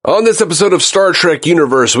On this episode of Star Trek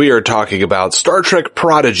Universe, we are talking about Star Trek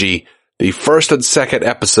Prodigy, the first and second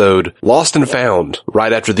episode, Lost and Found,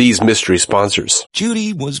 right after these mystery sponsors.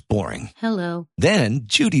 Judy was boring. Hello. Then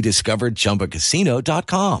Judy discovered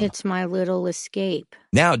ChumbaCasino.com. It's my little escape.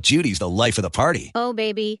 Now Judy's the life of the party. Oh,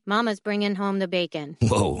 baby, mama's bringing home the bacon.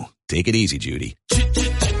 Whoa, take it easy, Judy.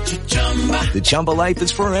 The Chumba life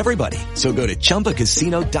is for everybody. So go to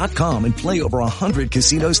ChumbaCasino.com and play over 100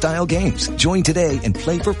 casino-style games. Join today and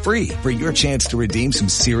play for free for your chance to redeem some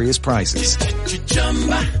serious prizes.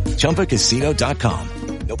 ChumbaCasino.com.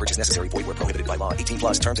 No purchase necessary. Void where prohibited by law. 18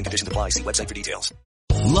 plus terms and conditions apply. See website for details.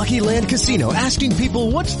 Lucky Land Casino, asking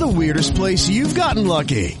people, what's the weirdest place you've gotten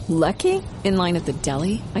lucky? Lucky? In line at the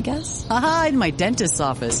deli, I guess? Aha, in my dentist's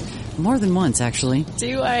office. More than once, actually.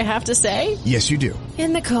 Do I have to say? Yes, you do.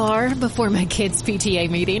 In the car before my kids' PTA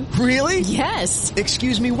meeting. Really? Yes.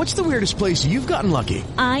 Excuse me, what's the weirdest place you've gotten lucky?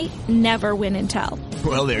 I never win and tell.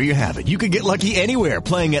 Well, there you have it. You can get lucky anywhere,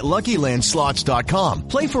 playing at LuckyLandSlots.com.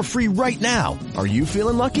 Play for free right now. Are you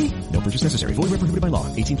feeling lucky? No purchase necessary. Void where prohibited by law.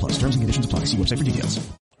 18 plus. Terms and conditions apply. See website for details.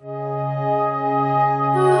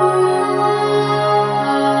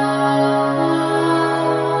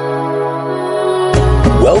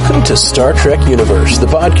 Welcome to Star Trek Universe, the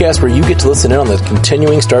podcast where you get to listen in on the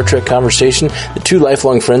continuing Star Trek conversation that two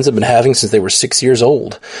lifelong friends have been having since they were 6 years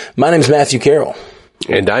old. My name is Matthew Carroll.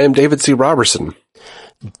 And I am David C. Robertson.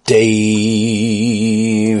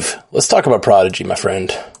 Dave, let's talk about Prodigy, my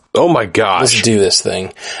friend. Oh my gosh. Let's do this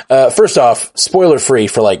thing. First off, spoiler-free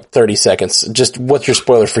for like 30 seconds. Just what's your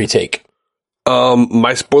spoiler-free take?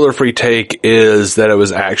 My spoiler-free take is that it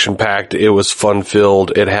was action-packed, it was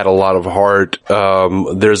fun-filled, it had a lot of heart.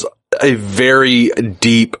 There's a very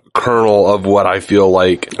deep kernel of what I feel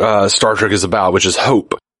like Star Trek is about, which is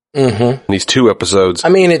hope. Mm-hmm. In these two episodes. I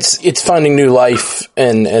mean, it's finding new life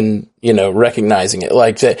and you know, recognizing it.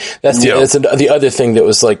 Like that's the other thing that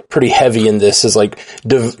was like pretty heavy in this is like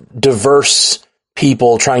diverse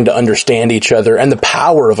people trying to understand each other, and the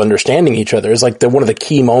power of understanding each other is like one of the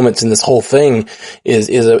key moments in this whole thing is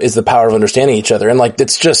the power of understanding each other. And like,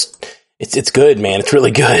 it's good, man. It's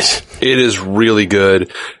really good. It is really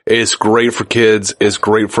good. It's great for kids. It's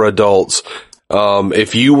great for adults.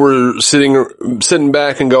 If you were sitting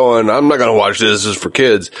back and going, I'm not going to watch this is for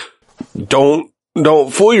kids. Don't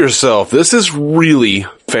fool yourself. This is really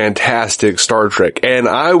fantastic Star Trek. And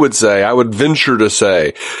I would venture to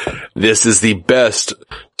say, this is the best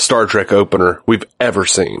Star Trek opener we've ever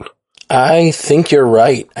seen. I think you're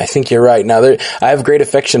right. Now, I have great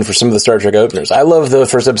affection for some of the Star Trek openers. I love the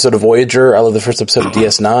first episode of Voyager. I love the first episode of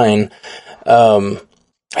DS9.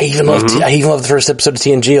 I even love the first episode of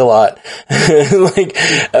TNG a lot.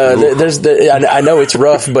 I know it's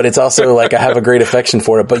rough, but it's also like I have a great affection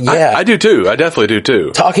for it. But yeah, I do too. I definitely do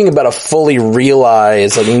too. Talking about a fully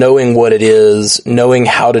realized, like knowing what it is, knowing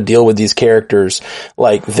how to deal with these characters,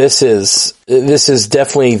 like this is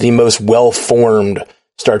definitely the most well-formed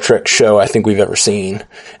Star Trek show I think we've ever seen,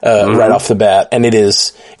 right off the bat. And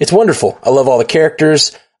it's wonderful. I love all the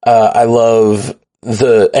characters. I love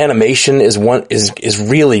the animation is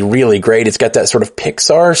really, really great. It's got that sort of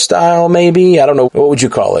Pixar style, maybe. I don't know. What would you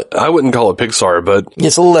call it? I wouldn't call it Pixar, but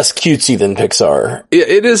it's a little less cutesy than Pixar.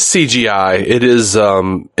 It is CGI. It is,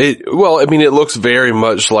 it looks very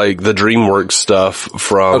much like the DreamWorks stuff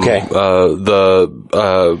from, the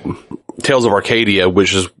Tales of Arcadia,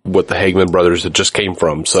 which is what the Hagman brothers had just came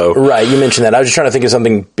from. So right, you mentioned that. I was just trying to think of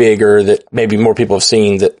something bigger that maybe more people have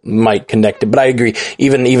seen that might connect it. But I agree,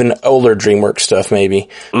 even older DreamWorks stuff, maybe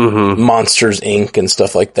Monsters Inc. and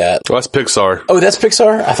stuff like that. Well, that's Pixar. Oh, that's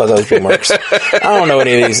Pixar? I thought that was DreamWorks. I don't know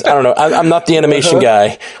any of these. I don't know. I'm not the animation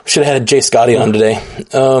guy. We should have had Jay Scotty on today,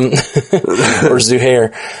 or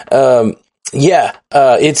Zuhair.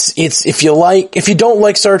 It's if you don't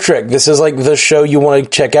like Star Trek, this is like the show you want to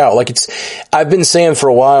check out. Like I've been saying for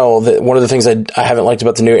a while that one of the things I haven't liked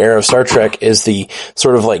about the new era of Star Trek is the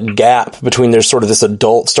sort of like gap between there's sort of this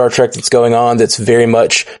adult Star Trek that's going on that's very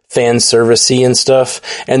much fan servicey and stuff.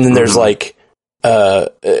 And then there's like,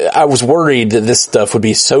 I was worried that this stuff would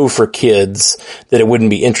be so for kids that it wouldn't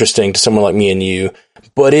be interesting to someone like me and you,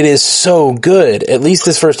 but it is so good. At least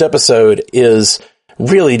this first episode is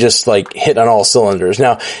really just like hitting on all cylinders.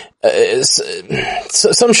 Now,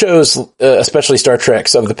 some shows, especially Star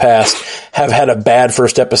Treks of the past, have had a bad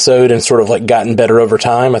first episode and sort of like gotten better over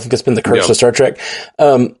time. I think that's been the curse of Star Trek.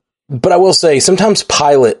 But I will say sometimes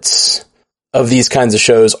pilots of these kinds of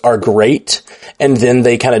shows are great, and then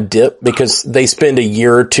they kind of dip because they spend a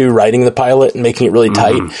year or two writing the pilot and making it really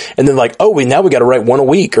tight, and then like, now we got to write one a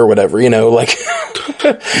week or whatever, and then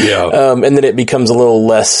it becomes a little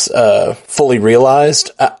less fully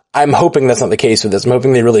realized. I'm hoping that's not the case with this. I'm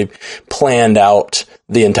hoping they really planned out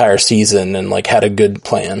the entire season and like had a good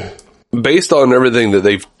plan. Based on everything that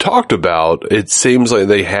they've talked about, it seems like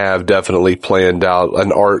they have definitely planned out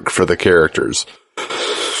an arc for the characters.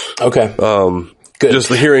 Okay. Good. Just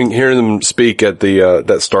hearing them speak at the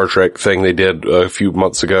that Star Trek thing they did a few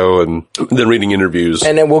months ago, and then reading interviews.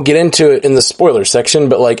 And then we'll get into it in the spoiler section,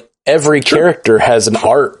 but like every character has an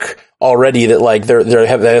arc already that like they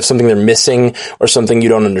have something they're missing or something you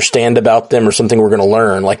don't understand about them or something we're going to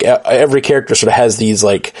learn. Like every character sort of has these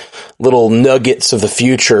like little nuggets of the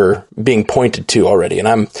future being pointed to already.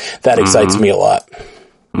 And that excites me a lot.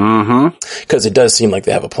 Because it does seem like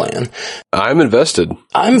they have a plan. I'm invested.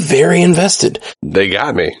 I'm very invested. They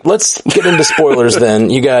got me. Let's get into spoilers then.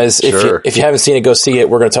 You guys, Sure. if you haven't seen it, go see it.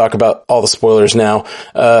 We're going to talk about all the spoilers now.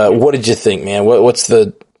 What did you think, man? What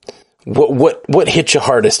hit you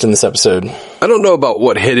hardest in this episode? I don't know about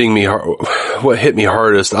what hit me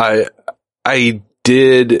hardest.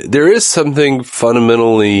 There is something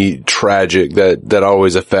fundamentally tragic that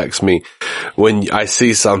always affects me when I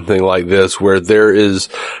see something like this, where there is,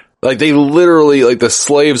 like, they literally, like, the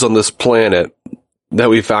slaves on this planet that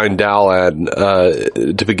we find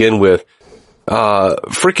Dalan, to begin with,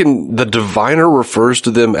 freaking the Diviner refers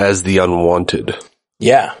to them as the unwanted.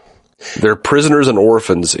 Yeah. They're prisoners and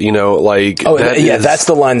orphans, like. Oh, that's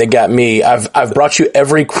the line that got me. I've brought you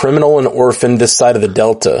every criminal and orphan this side of the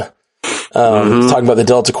Delta. Talking about the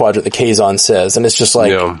Delta Quadrant, the Kazon says, and it's just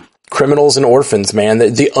like criminals and orphans, man.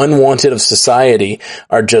 The unwanted of society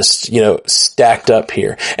are just, stacked up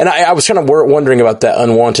here. And I was kind of wondering about that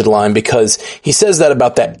unwanted line because he says that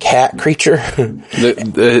about that cat creature.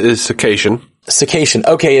 It's Cication. Cication.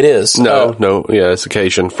 Okay, it is. It's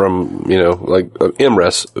Cication from, like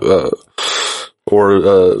Imres,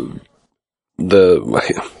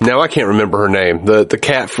 now I can't remember her name.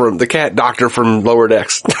 The cat doctor from Lower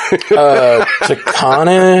Decks. Takana?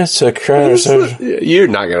 You're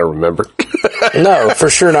not gonna remember. No,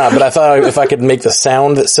 for sure not. But I thought if I could make the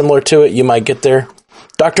sound that's similar to it, you might get there.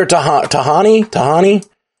 Dr. Tahani? Takana?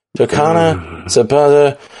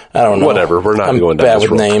 Sabada? I don't know. Whatever. We're not going down bad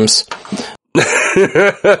with names.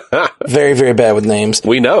 Very, very bad with names.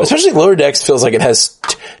 We know. Especially Lower Decks feels like it has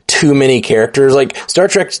too many characters. Like Star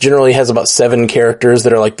Trek generally has about 7 characters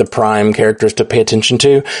that are like the prime characters to pay attention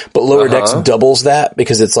to, but Lower Decks doubles that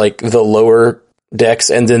because it's like the lower decks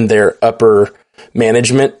and then their upper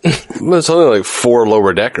management. Well, it's only like 4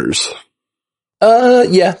 lower deckers.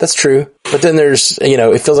 Yeah, that's true. But then there's,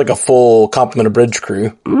 it feels like a full complement of bridge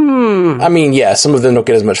crew. I mean, yeah, some of them don't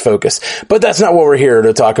get as much focus, but that's not what we're here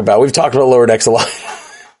to talk about. We've talked about Lower Decks a lot.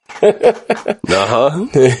 I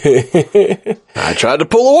tried to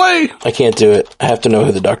pull away. I can't do it. I have to know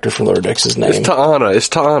who the doctor from Lower Decks' name. It's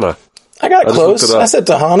Tahana. I got it close. I said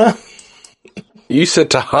Tahana. You said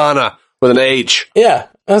Tahana with an H. Yeah,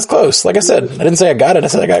 that's close. Like I said, I didn't say I got it. I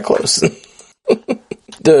said I got close.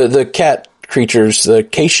 The cat creatures, the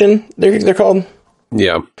Cation, they're called?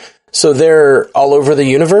 Yeah. So they're all over the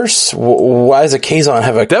universe? Why does a Kazon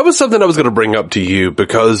have a... That was something I was going to bring up to you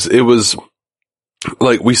because it was...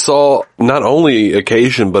 Like, we saw not only a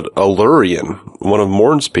Cation, but a Lurian, one of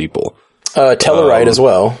Morn's people. Tellarite as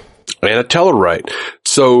well. And a Tellarite.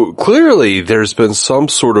 So, clearly, there's been some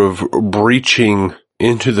sort of breaching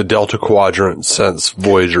into the Delta Quadrant since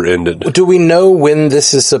Voyager ended. Do we know when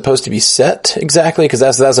this is supposed to be set exactly? Because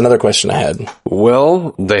that's another question I had.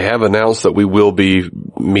 Well, they have announced that we will be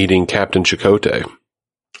meeting Captain Chakotay.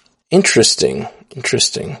 Interesting.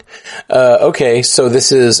 Okay, so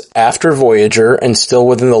this is after Voyager and still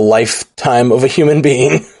within the lifetime of a human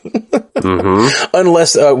being.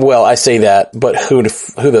 Unless, I say that, but who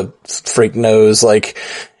the freak knows? Like,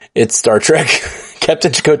 it's Star Trek.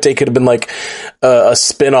 Captain Chakotay could have been like a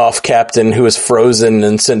spin-off captain who was frozen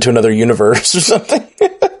and sent to another universe or something.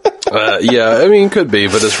 Yeah, I mean, could be,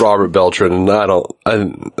 but it's Robert Beltran, and I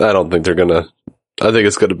don't think they're gonna. I think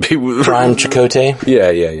it's gonna be Prime Chakotay.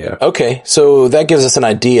 Yeah. Okay, so that gives us an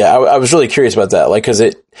idea. I was really curious about that, like, because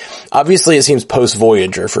it seems post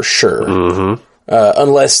Voyager for sure.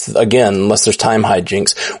 Unless there's time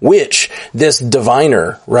hijinks, which this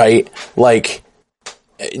Diviner, right? Like,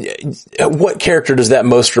 what character does that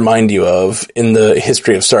most remind you of in the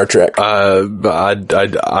history of Star Trek? I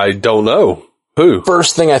don't know. Who?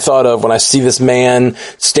 First thing I thought of when I see this man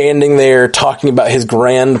standing there talking about his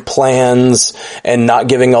grand plans and not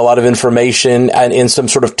giving a lot of information and in some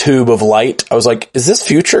sort of tube of light, I was like, is this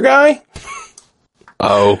Future Guy?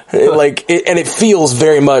 Oh. And it feels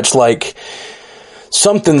very much like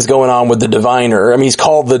something's going on with the Diviner. I mean, he's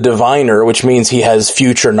called the Diviner, which means he has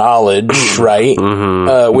future knowledge, right?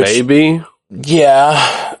 Maybe.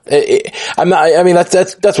 Yeah.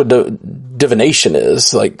 That's what divination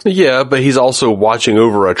is. Like, yeah, but he's also watching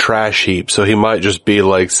over a trash heap, so he might just be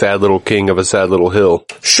like sad little king of a sad little hill.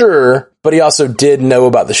 sure, but he also did know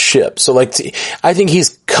about the ship. So like, I think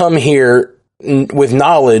he's come here with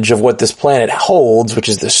knowledge of what this planet holds, which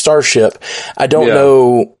is the starship. I don't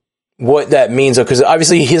know what that means, though, because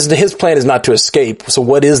obviously his plan is not to escape. So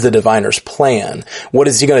what is the diviner's plan? What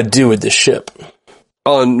is he going to do with this ship?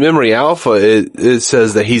 On Memory Alpha, it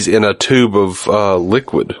says that he's in a tube of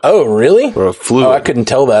liquid. Oh, really? Or a fluid. Oh, I couldn't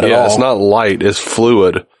tell that at all. Yeah, it's not light, it's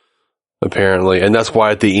fluid, apparently. And that's why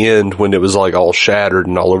at the end, when it was like all shattered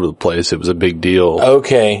and all over the place, it was a big deal.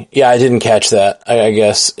 Okay. Yeah, I didn't catch that. I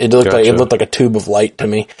guess it looked like a tube of light to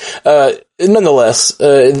me. Nonetheless,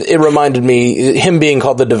 it reminded me, him being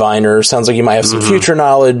called the Diviner sounds like he might have some future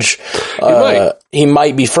knowledge. He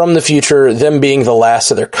might be from the future. Them being the last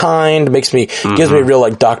of their kind gives me real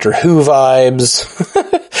like Doctor Who vibes.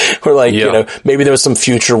 Where like, you know, maybe there was some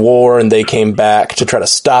future war and they came back to try to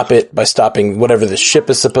stop it by stopping whatever the ship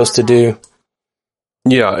is supposed to do.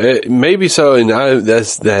 Yeah, maybe so, and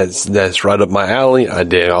that's right up my alley. I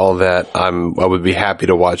dig all of that. I would be happy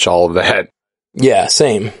to watch all of that. Yeah,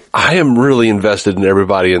 same. I am really invested in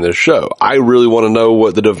everybody in this show. I really want to know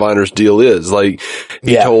what the Diviner's deal is. Like,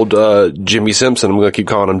 he told Jimmy Simpson, I'm going to keep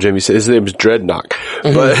calling him Jimmy Simpson, his name is Dreadnought.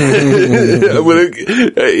 But he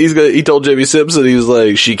told Jimmy Simpson, he was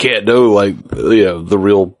like, she can't know, like, you know, the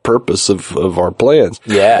real purpose of our plans.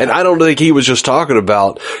 Yeah. And I don't think he was just talking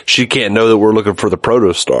about she can't know that we're looking for the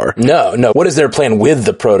Protostar. No. What is their plan with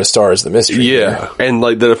the Protostar is the mystery. Yeah. Here. And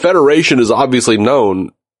like, the Federation is obviously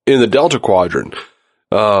known in the Delta Quadrant,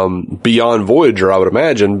 beyond Voyager, I would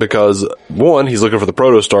imagine, because one, he's looking for the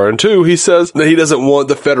Protostar, and two, he says that he doesn't want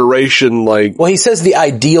the Federation, like... Well, he says the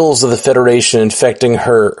ideals of the Federation infecting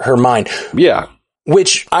her mind. Yeah.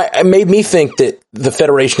 Which made me think that the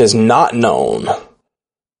Federation is not known.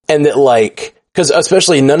 And that, like, because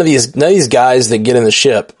especially none of these guys that get in the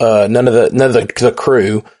ship, none of the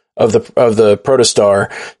crew of the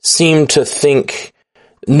Protostar seem to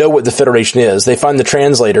know what the Federation is. They find the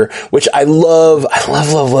translator, which I love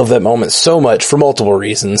that moment so much for multiple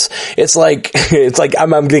reasons. It's like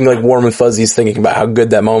I'm getting like warm and fuzzies thinking about how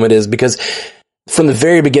good that moment is, because from the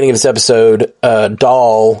very beginning of this episode,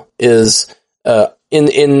 Dahl is,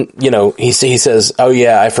 he says, oh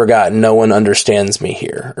yeah, I forgot, no one understands me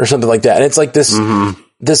here, or something like that. And it's like this,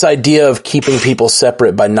 this idea of keeping people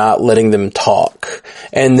separate by not letting them talk.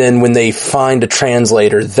 And then when they find a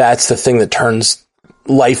translator, that's the thing that turns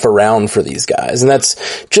life around for these guys. And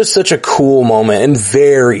that's just such a cool moment and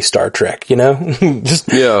very Star Trek, you know?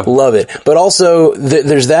 Just love it. But also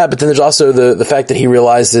there's that, but then there's also the fact that he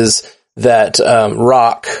realizes that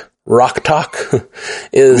Rok-Tahk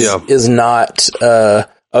is not a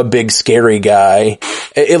big scary guy.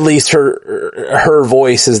 At least her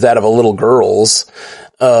voice is that of a little girl's.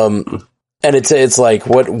 And it's like,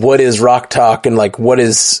 what is Rok-Tahk, and like, what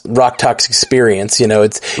is Rok-Tahk's experience? You know,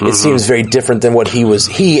 it seems very different than what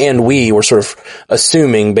he and we were sort of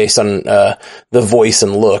assuming based on, the voice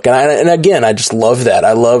and look. And again, I just love that.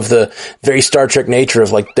 I love the very Star Trek nature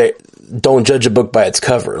of like, don't judge a book by its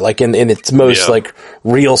cover, like in its most like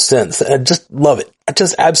real sense. And I just love it. I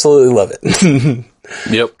just absolutely love it.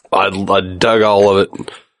 Yep. I dug all of it.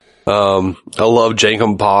 I love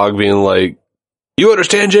Jacob Pog being like, you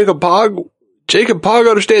understand Jacob Pog? Jacob Pog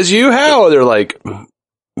understands you? How? And they're like,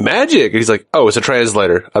 magic. And he's like, oh, it's a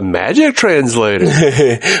translator. A magic translator.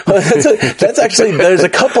 Well, that's actually, there's a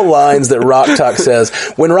couple lines that Rok-Tahk says.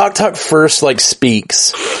 When Rok-Tahk first, like,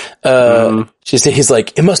 speaks, he's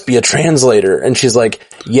like, it must be a translator. And she's like,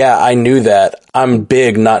 yeah, I knew that. I'm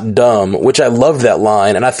big, not dumb, which I love that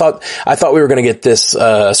line. And I thought we were going to get this,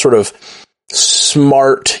 sort of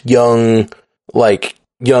smart, young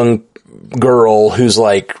girl who's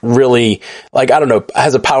like really, like, I don't know,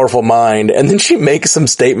 has a powerful mind, and then she makes some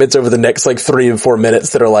statements over the next like 3 and 4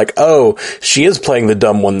 minutes that are like, oh, she is playing the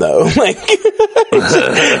dumb one though. Like,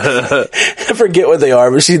 I forget what they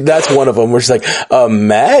are, but that's one of them where she's like, a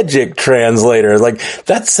magic translator. Like,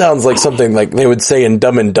 that sounds like something like they would say in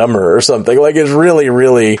Dumb and Dumber or something. Like, it's really,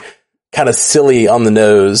 really kind of silly on the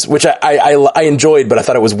nose, which I enjoyed, but I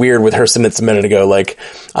thought it was weird with her sentence a minute ago, like,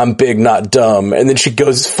 I'm big, not dumb. And then she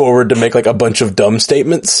goes forward to make like a bunch of dumb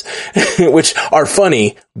statements, which are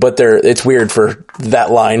funny, but it's weird for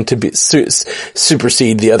that line to be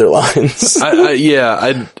supersede the other lines.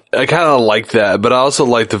 I kind of like that, but I also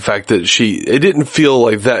like the fact that it didn't feel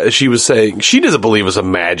like that. She was saying she doesn't believe it's a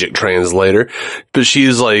magic translator, but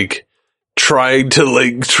she's like trying to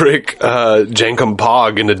like trick Jankum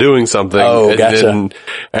Pog into doing something. Oh, gotcha. And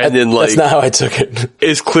then like that's not how I took it.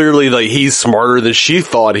 It's clearly like he's smarter than she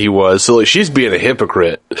thought he was. So like she's being a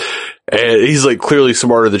hypocrite. And he's like clearly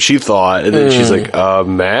smarter than she thought. And then she's like,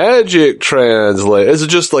 magic translate. It's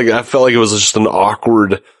just like, I felt like it was just an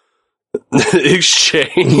awkward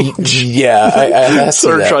exchange. Yeah, I see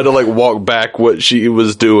Sort of that. trying to like walk back what she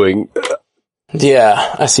was doing.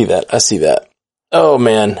 Yeah, I see that. Oh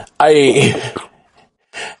man, the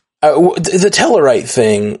Tellarite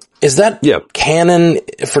thing, is that canon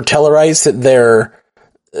for Tellarites that they're,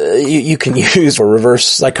 you can use for reverse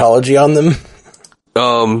psychology on them?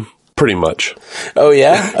 Pretty much. Oh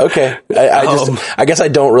yeah? Okay. I guess I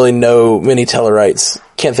don't really know many Tellarites.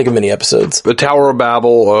 Can't think of many episodes. The Tower of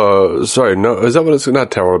Babel, sorry, no, is that what it's,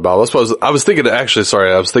 not Tower of Babel. That's what I was thinking, actually,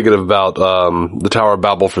 sorry, I was thinking about, the Tower of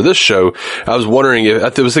Babel for this show. I was wondering I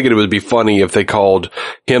was thinking it would be funny if they called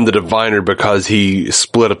him the diviner because he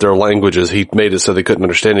split up their languages. He made it so they couldn't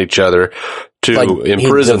understand each other to Like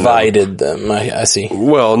imprison he divided them. I see.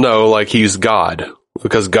 Well, no, like he's God.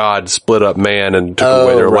 Because God split up man and took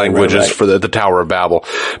away their languages for the Tower of Babel.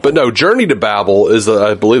 But no, Journey to Babel is,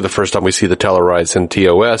 I believe, the first time we see the Tellarites in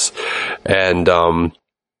TOS. And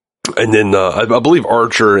then, I believe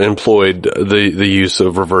Archer employed the use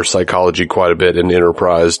of reverse psychology quite a bit in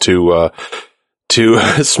Enterprise to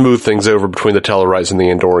smooth things over between the Tellarites and the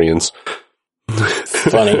Andorians.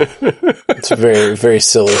 Funny. It's very, very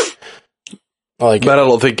silly. I like but I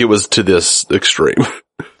don't think it was to this extreme.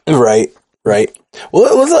 Right.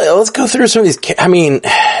 Well, let's go through some of these. I mean,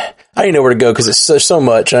 I don't even know where to go because it's so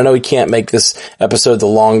much. I know we can't make this episode the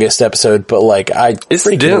longest episode, but like It's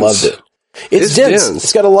freaking dense. loved it. It's dense.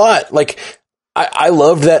 It's got a lot. Like I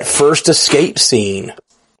loved that first escape scene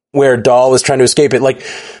where Dahl is trying to escape. It like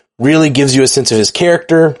really gives you a sense of his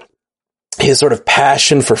character, his sort of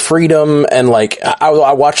passion for freedom. And like,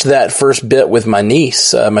 I watched that first bit with my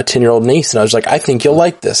niece, my 10-year-old niece, and I was like, I think you'll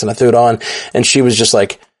like this. And I threw it on and she was just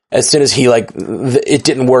like, as soon as he it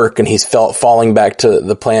didn't work and he's falling back to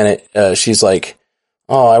the planet, she's like,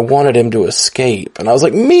 oh, I wanted him to escape. And I was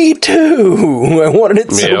like, me too. I wanted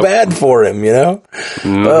it so bad for him, you know?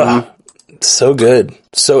 So good.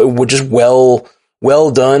 So it was just well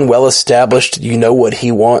done, well established. You know what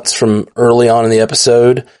he wants from early on in the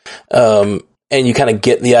episode. And you kind of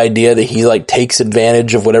get the idea that he like takes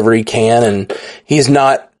advantage of whatever he can. And he's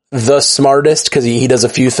not the smartest because he does a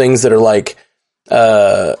few things that are like,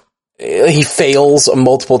 he fails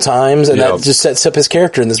multiple times, and that just sets up his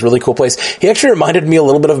character in this really cool place. He actually reminded me a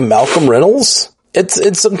little bit of Malcolm Reynolds.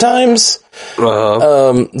 It's sometimes,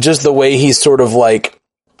 just the way he's sort of like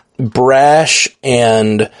brash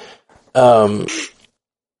and,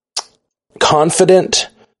 confident,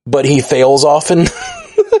 but he fails often.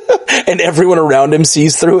 And everyone around him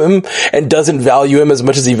sees through him and doesn't value him as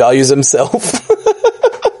much as he values himself.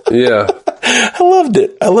 Yeah. I loved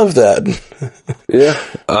it. I love that. Yeah.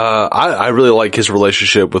 I really like his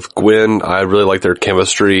relationship with Gwen. I really like their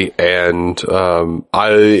chemistry. And,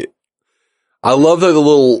 I love the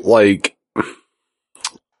little, like,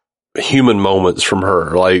 human moments from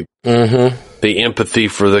her. Like, the empathy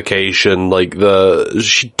for the Cation. Like,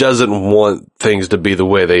 she doesn't want things to be the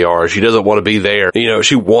way they are. She doesn't want to be there. You know,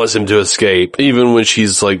 she wants him to escape. Even when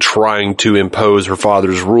she's, like, trying to impose her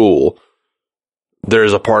father's rule.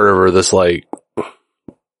 There's a part of her that's like,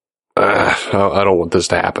 I don't want this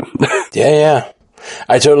to happen. Yeah.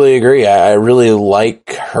 I totally agree. I really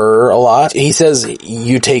like her a lot. He says,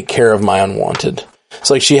 you take care of my unwanted.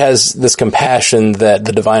 It's like she has this compassion that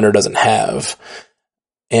the diviner doesn't have.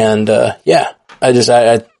 And, I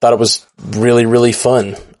thought it was really, really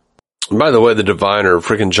fun. By the way, the diviner,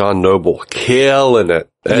 freaking John Noble, killing it,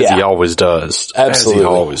 as he always does. Absolutely. As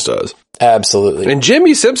he always does. Absolutely. And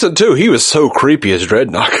Jimmy Simpson, too. He was so creepy as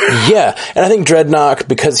Dreadnought. Yeah. And I think Dreadnought,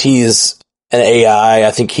 because he's an AI,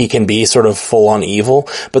 I think he can be sort of full-on evil.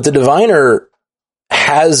 But the diviner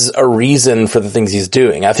has a reason for the things he's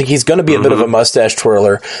doing. I think he's going to be a bit of a mustache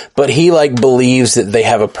twirler, but he like believes that they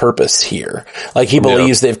have a purpose here. Like he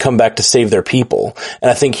believes they've come back to save their people.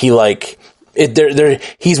 And I think he like...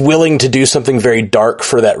 he's willing to do something very dark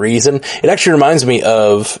for that reason. It actually reminds me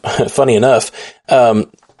of, funny enough,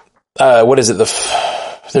 what is it?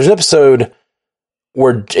 There's an episode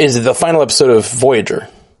is it the final episode of Voyager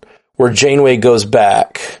where Janeway goes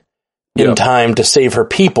back in time to save her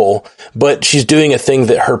people, but she's doing a thing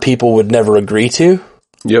that her people would never agree to.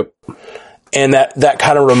 Yep. And that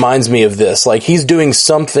kind of reminds me of this. Like he's doing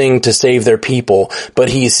something to save their people, but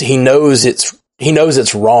he knows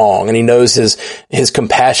it's wrong, and he knows his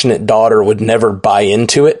compassionate daughter would never buy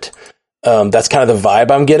into it. That's kind of the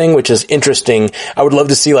vibe I'm getting, which is interesting. I would love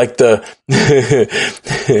to see like I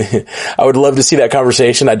would love to see that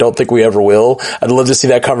conversation. I don't think we ever will. I'd love to see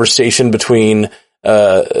that conversation between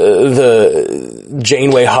the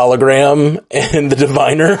Janeway hologram and the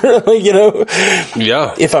Diviner,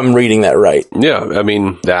 Yeah. if I'm reading that right. Yeah. I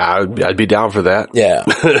mean, I'd be down for that. Yeah.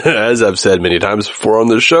 As I've said many times before on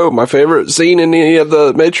this show, my favorite scene in any of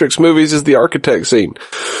the Matrix movies is the architect scene.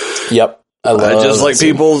 Yep. I just like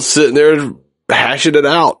people sitting there hashing it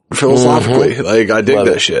out philosophically. Like, I dig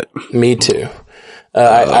that shit. Me too.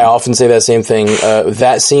 I often say that same thing.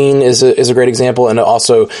 That scene is a great example, and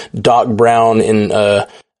also Doc Brown in Back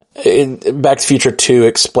to the Future 2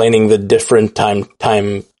 explaining the different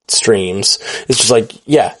time streams. It's just like,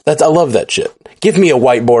 yeah, I love that shit. Give me a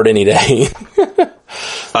whiteboard any day.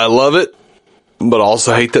 I love it, but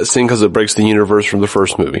also hate that scene because it breaks the universe from the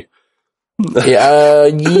first movie. Yeah.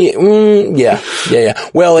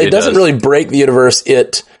 Well, it doesn't really break the universe.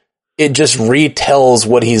 It just retells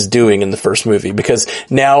what he's doing in the first movie, because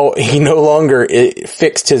now he no longer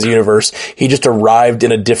fixed his universe. He just arrived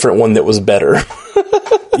in a different one that was better.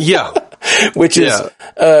 Yeah. Which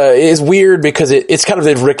is weird, because it's kind of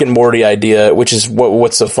the Rick and Morty idea, which is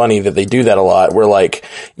what's so funny that they do that a lot, where like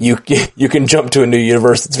you can jump to a new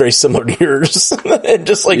universe that's very similar to yours. And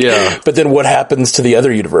just like, but then what happens to the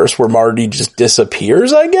other universe where Marty just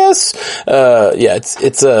disappears, I guess?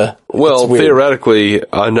 Well, theoretically,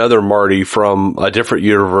 another Marty from a different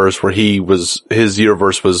universe where his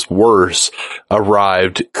universe was worse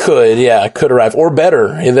arrived. Could arrive, or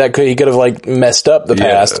better. He could have like messed up the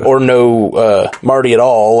past, or no Marty at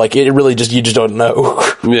all. Like, it really you just don't know.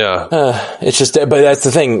 Yeah. It's just, but that's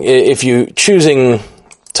the thing. If you choosing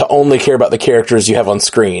to only care about the characters you have on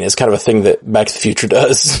screen is kind of a thing that Back to the Future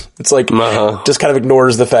does. It's like, just kind of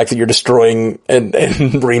ignores the fact that you're destroying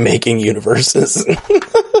and remaking universes.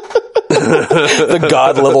 The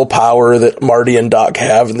god level power that Marty and Doc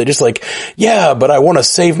have, and they're just like, yeah, but I want to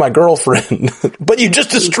save my girlfriend. But you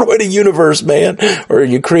just destroyed a universe, man, or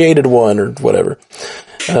you created one, or whatever.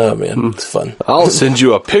 Oh man, it's fun. I'll send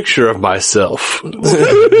you a picture of myself. I'm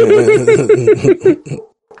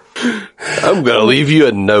gonna leave you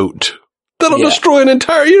a note that'll destroy an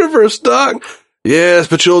entire universe, Doc. Yes,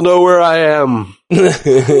 but you'll know where I am.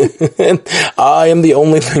 And I am the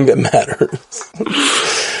only thing that matters.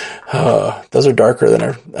 Those are darker than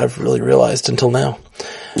I've really realized until now.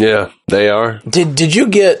 Yeah, they are. Did you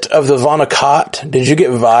get, of the Von Akot, did you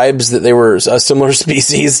get vibes that they were a similar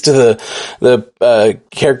species to the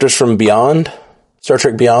characters from Beyond? Star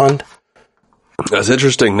Trek Beyond? That's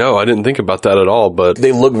interesting. No, I didn't think about that at all, but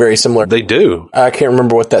they look very similar. They do. I can't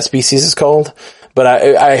remember what that species is called, but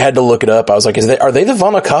I had to look it up. I was like, are they the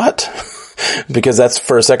Von Akot? Because that's,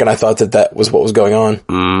 for a second, I thought that was what was going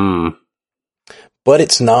on. But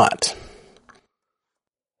it's not.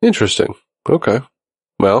 Interesting. Okay.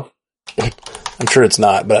 Well, I'm sure it's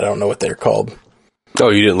not, but I don't know what they're called. Oh,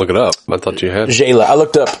 you didn't look it up. I thought you had. Jayla. I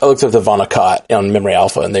looked up the Von Akot on Memory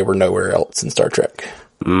Alpha, and they were nowhere else in Star Trek.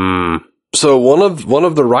 So one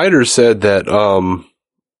of the writers said that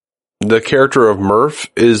the character of Murph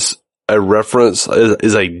is a reference,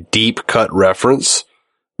 is a deep cut reference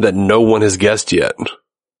that no one has guessed yet.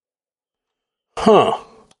 Huh.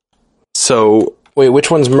 So wait,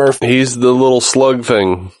 which one's Murph? He's the little slug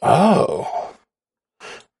thing. Oh.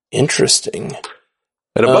 Interesting.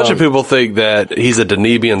 And a bunch of people think that he's a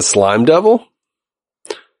Danebian slime devil.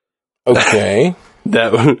 Okay.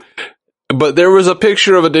 But there was a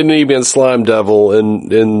picture of a Danebian slime devil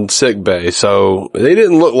in sickbay, so they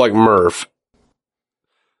didn't look like Murph.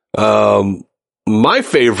 My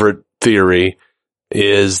favorite theory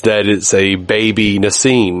is that it's a baby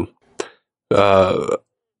Nassim, a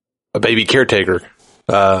baby caretaker,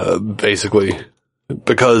 basically.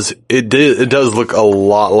 Because it does look a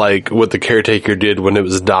lot like what the caretaker did when it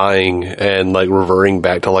was dying and like reverting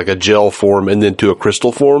back to like a gel form and then to a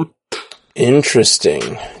crystal form.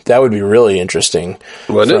 Interesting. That would be really interesting.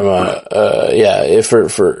 Wouldn't it?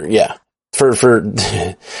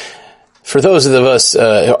 For those of us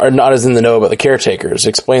are not as in the know about the caretakers,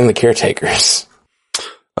 explain the caretakers.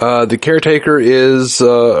 The caretaker is,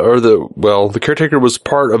 the caretaker was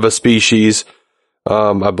part of a species.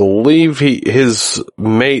 I believe his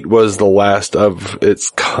mate was the last of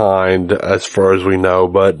its kind, as far as we know,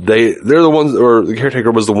 but they're the ones, or the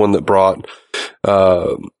caretaker was the one that brought,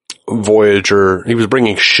 Voyager. He was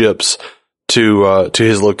bringing ships to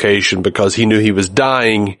his location because he knew he was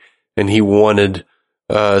dying and he wanted,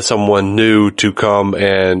 someone new to come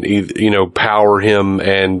and, power him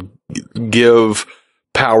and give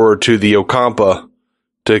power to the Ocampa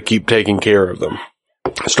to keep taking care of them.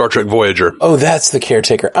 Star Trek Voyager. Oh, that's the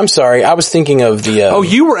caretaker. I'm sorry. I was thinking of the... Oh,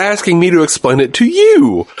 you were asking me to explain it to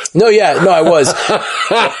you. No, I was.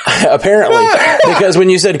 Apparently. Because when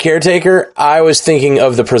you said caretaker, I was thinking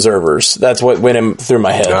of the preservers. That's what went in through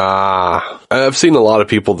my head. I've seen a lot of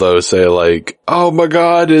people, though, say, like, oh my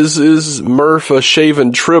god, is Murph a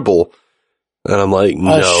shaven Tribble? And I'm like,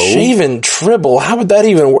 no. A shaven Tribble? How would that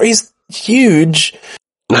even work? He's huge.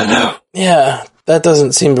 I know. Yeah. That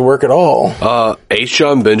doesn't seem to work at all. H.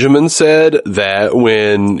 John Benjamin said that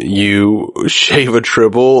when you shave a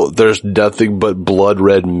Tribble, there's nothing but blood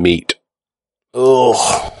red meat.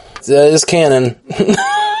 Ugh. That is canon.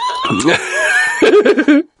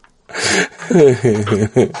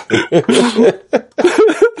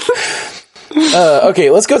 Okay,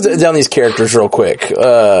 let's go down these characters real quick.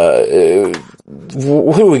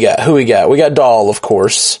 Who we got? We got Dahl, of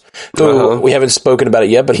course. Who we haven't spoken about it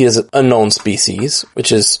yet, but he is an unknown species,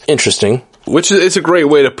 which is interesting. It's a great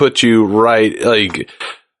way to put you right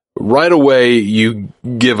away. You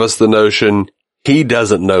give us the notion he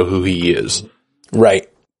doesn't know who he is. Right.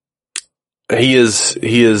 He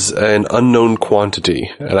is an unknown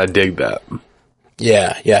quantity, and I dig that.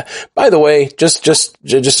 Yeah. By the way, just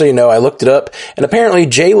so you know, I looked it up, and apparently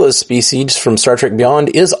Jayla's species from Star Trek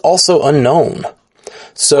Beyond is also unknown.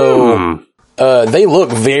 So they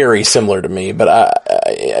look very similar to me, but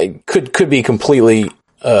I could be completely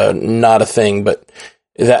not a thing. But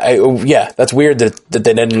that's weird that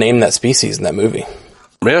they didn't name that species in that movie.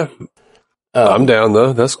 Yeah, I'm down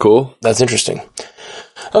though. That's cool. That's interesting.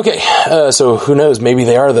 Okay, so who knows? Maybe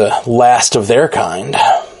they are the last of their kind,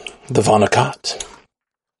 the Vonnegut.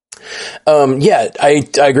 I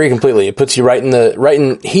agree completely. It puts you right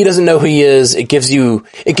in, he doesn't know who he is. It gives him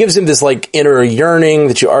this like inner yearning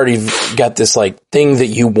that you already got this like thing that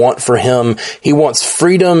you want for him. He wants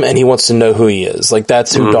freedom and he wants to know who he is. Like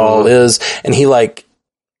that's who Dahl is. And he like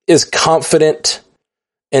is confident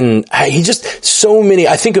and he just so many,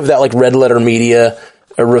 I think of that like Red Letter Media,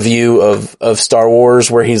 a review of Star Wars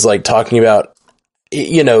where he's like talking about,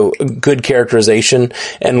 good characterization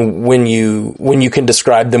and when you can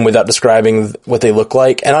describe them without describing what they look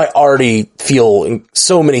like. And I already feel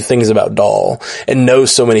so many things about Dahl and know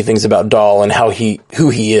so many things about Dahl and who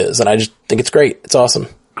he is. And I just think it's great. It's awesome.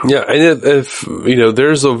 Yeah. And if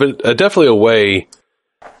there's definitely a way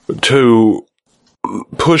to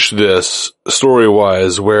push this story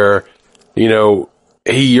wise where, he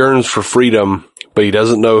yearns for freedom, but he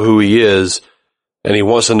doesn't know who he is. And he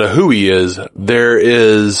wants to know who he is. There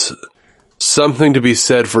is something to be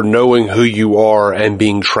said for knowing who you are and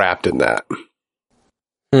being trapped in that.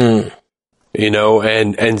 And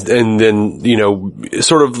then,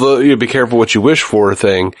 sort of be careful what you wish for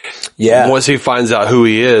thing. Yeah. Once he finds out who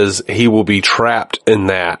he is, he will be trapped in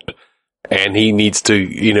that. And he needs to,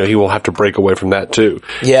 he will have to break away from that too.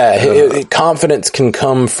 Yeah. Confidence can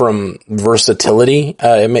come from versatility.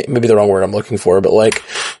 Maybe the wrong word I'm looking for, but like,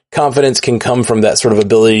 confidence can come from that sort of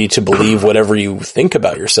ability to believe whatever you think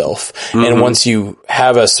about yourself. And once you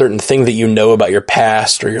have a certain thing that you know about your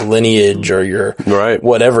past or your lineage or your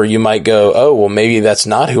whatever, you might go, oh, well, maybe that's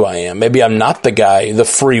not who I am. Maybe I'm not the guy, the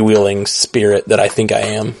freewheeling spirit that I think I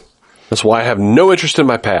am. That's why I have no interest in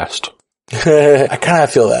my past. I kind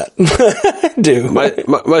of feel that. I do.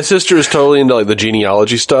 My sister is totally into like the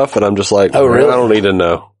genealogy stuff, and I'm just like, oh, really? I don't need to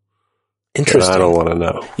know. Interesting. I don't want to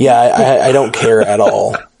know. Yeah, I don't care at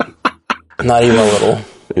all. Not even a little.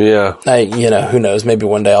 Yeah. Who knows? Maybe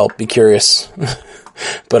one day I'll be curious.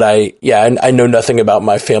 But I know nothing about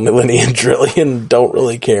my family lineage really and don't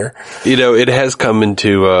really care. It has come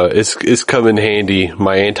into, it's come in handy.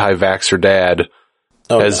 My anti-vaxxer dad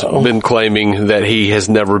has been claiming that he has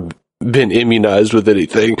never been immunized with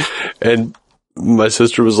anything. And my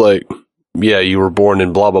sister was like, yeah, you were born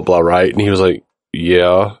in blah, blah, blah, right? And he was like,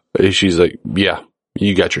 yeah. And she's like, yeah,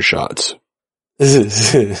 you got your shots.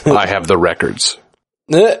 I have the records.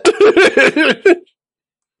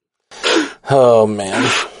 Oh,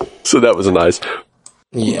 man. So that was nice.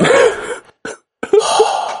 Yeah.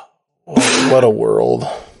 What a world.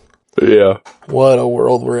 Yeah. What a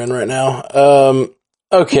world we're in right now.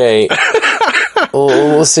 Okay.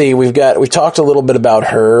 Well, let's see. We've talked a little bit about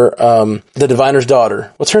her. The Diviner's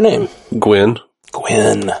daughter. What's her name? Gwen.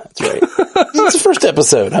 That's right. It's the first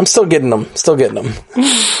episode. I'm still getting them.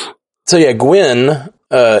 So yeah, Gwen,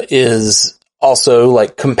 is also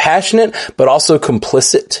like compassionate, but also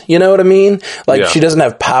complicit. You know what I mean? Like she doesn't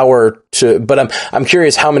have power but I'm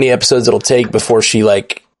curious how many episodes it'll take before she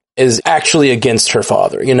like is actually against her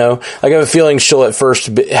father, Like I have a feeling she'll at first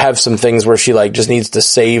have some things where she like just needs to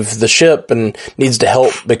save the ship and needs to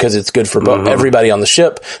help because it's good for everybody on the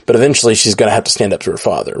ship, but eventually she's going to have to stand up to her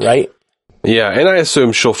father, right? Yeah, and I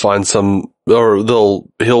assume she'll find he'll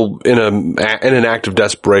in an act of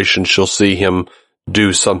desperation, she'll see him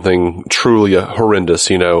do something truly horrendous,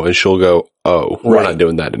 and she'll go, "Oh, we're not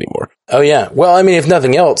doing that anymore." Oh yeah. Well, I mean, if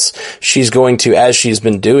nothing else, she's going to, as she's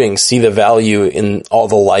been doing, see the value in all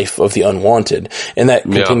the life of the unwanted, and that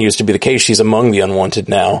continues to be the case. She's among the unwanted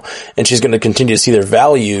now, and she's going to continue to see their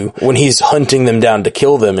value when he's hunting them down to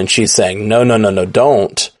kill them, and she's saying, "No,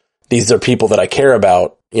 don't. These are people that I care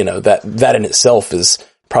about." That in itself is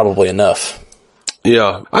probably enough.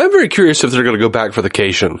 Yeah. I'm very curious if they're going to go back for the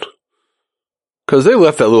Cation. Because they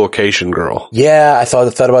left that little Cation girl. Yeah, I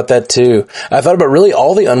thought about that too. I thought about really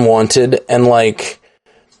all the unwanted, and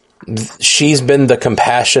she's been the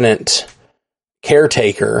compassionate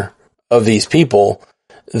caretaker of these people.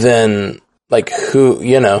 Then,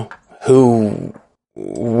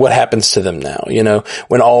 what happens to them now?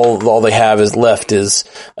 When all they have is left is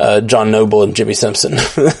John Noble and Jimmy Simpson.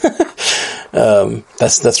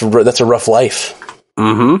 That's a rough life.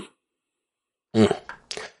 Mm-hmm.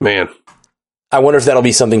 Man. I wonder if that'll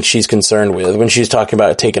be something she's concerned with when she's talking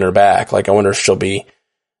about taking her back. I wonder if she'll be,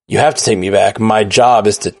 "You have to take me back. My job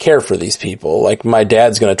is to care for these people. My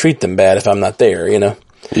dad's going to treat them bad if I'm not there,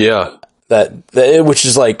 Yeah. That which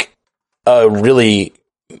is a really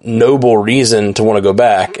noble reason to want to go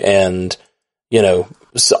back, and,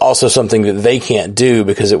 also something that they can't do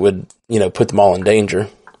because it would, put them all in danger.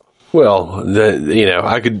 Well,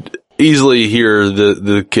 I could easily hear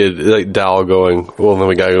the kid, Dal, going, "Well, then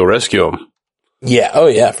we gotta go rescue him." Yeah. Oh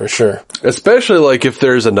yeah, for sure. Especially if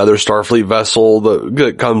there's another Starfleet vessel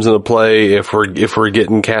that comes into play, if we're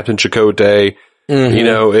getting Captain Chakotay,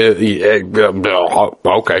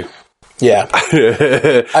 okay. Yeah.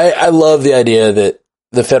 I love the idea that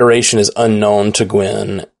the Federation is unknown to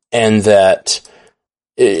Gwyn, and that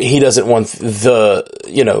he doesn't want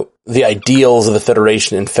the ideals of the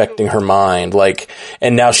Federation infecting her mind.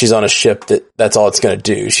 And now she's on a ship that's all it's going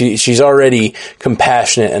to do. She's already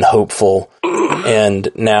compassionate and hopeful, and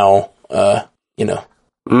now, that's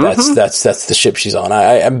the ship she's on.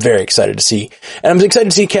 I'm very excited to see, and I'm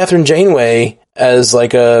excited to see Catherine Janeway as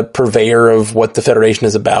a purveyor of what the Federation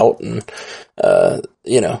is about, and,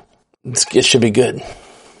 it should be good.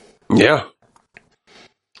 Yeah.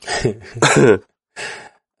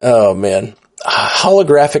 Oh man.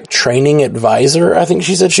 Holographic training advisor, I think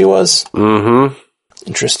she said she was. Mm-hmm.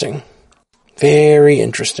 Interesting. Very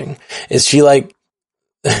interesting. Is she I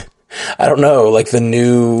don't know, the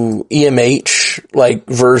new EMH,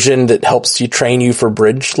 version that helps you train you for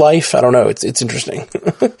bridge life? I don't know. It's interesting.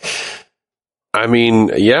 I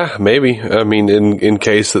mean, yeah, maybe. I mean, in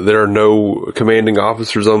case that there are no commanding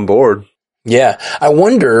officers on board. Yeah. I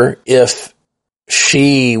wonder if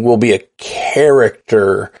she will be a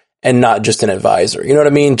character and not just an advisor. You know what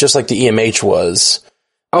I mean? Just like the EMH was.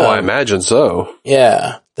 Oh, I imagine so.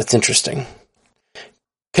 Yeah, that's interesting.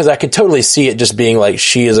 Because I could totally see it just being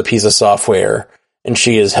she is a piece of software and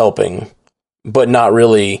she is helping, but not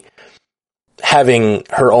really having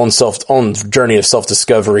her own journey of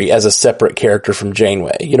self-discovery as a separate character from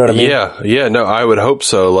Janeway. You know what I mean? Yeah, no, I would hope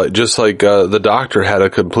so. Just the Doctor had a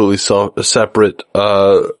completely separate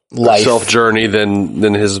life self-journey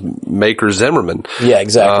than his maker Zimmerman. Yeah,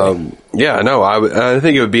 exactly. I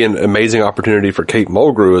think it would be an amazing opportunity for Kate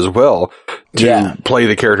Mulgrew as well to play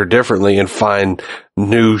the character differently and find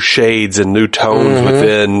new shades and new tones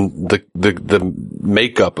within the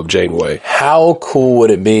makeup of Janeway. How cool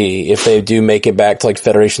would it be if they do make it back to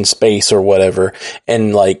Federation space or whatever,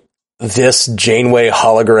 and this Janeway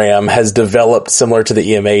hologram has developed similar to the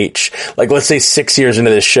EMH. Let's say 6 years into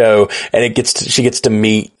this show, and she gets to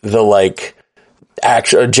meet the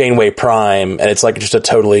actual Janeway Prime, and it's just they're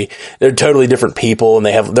totally different people, and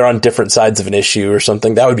they're on different sides of an issue or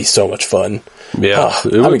something. That would be so much fun. Yeah,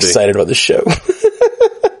 I'm excited about this show.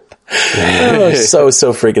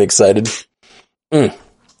 So freaking excited.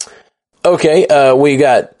 Okay, we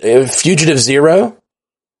got Fugitive Zero.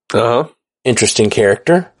 Uh-huh. Interesting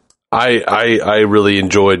character. I really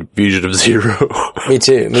enjoyed Fugitive Zero. Me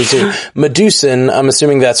too. Medusan, I'm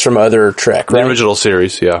assuming that's from other Trek, right? The original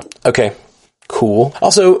series, yeah. Okay, cool.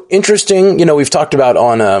 Also, interesting, we've talked about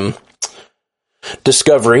on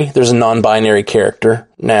Discovery, there's a non-binary character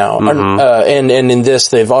now. And in this,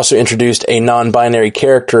 they've also introduced a non-binary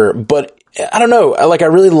character, but I don't know, I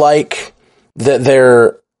really like that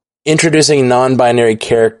they're introducing a non-binary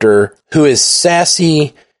character who is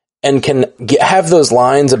sassy and can have those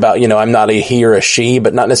lines about, I'm not a he or a she,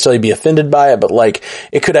 but not necessarily be offended by it, but like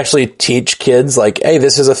it could actually teach kids like, hey,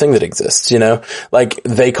 this is a thing that exists, like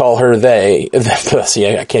they call her they. See,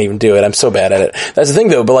 I can't even do it. I'm so bad at it. That's the thing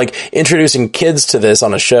though, but like introducing kids to this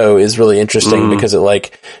on a show is really interesting because it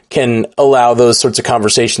like can allow those sorts of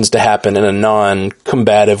conversations to happen in a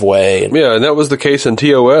non-combative way. Yeah, and that was the case in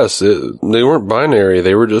TOS. They weren't binary.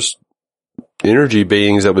 They were just energy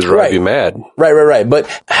beings that would drive you mad. Right. But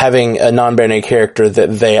having a non-binary character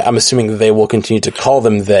that I'm assuming they will continue to call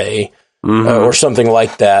them they, or something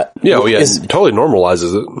like that. Yeah, it totally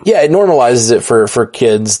normalizes it. Yeah, it normalizes it for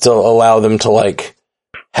kids to allow them to like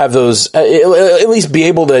have those, at least be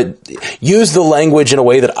able to use the language in a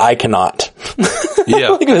way that I cannot.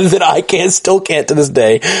 Yeah. That I still can't to this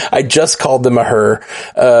day. I just called them a her,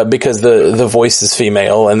 because the voice is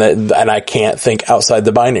female and I can't think outside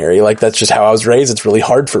the binary. Like that's just how I was raised. It's really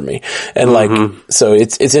hard for me. And like, so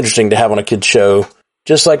it's interesting to have on a kid's show,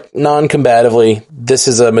 just like non-combatively, this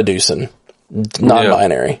is a Medusan,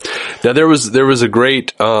 non-binary. Yeah. Now there was a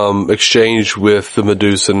great, exchange with the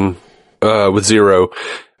Medusan, with Zero,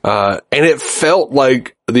 and it felt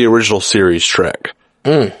like the original series Trek.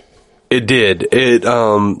 It did.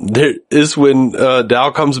 There is when,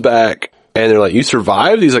 Dal comes back and they're like, you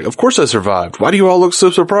survived? He's like, of course I survived. Why do you all look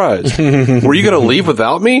so surprised? Were you going to leave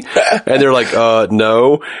without me? And they're like,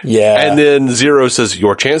 no. Yeah. And then Zero says,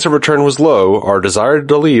 your chance of return was low. Our desire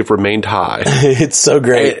to leave remained high. It's so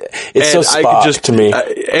great. It's so Spock to me.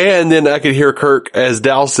 And then I could hear Kirk, as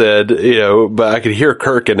Dal said, but I could hear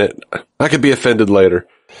Kirk in it. I could be offended later.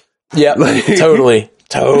 Yeah,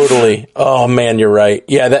 Totally. Oh man, you're right.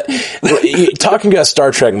 Yeah, talking about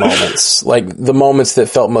Star Trek moments, like the moments that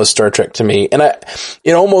felt most Star Trek to me. And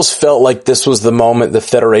it almost felt like this was the moment the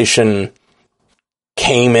Federation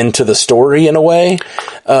came into the story in a way.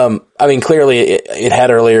 I mean, clearly it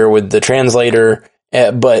had earlier with the translator,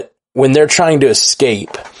 but when they're trying to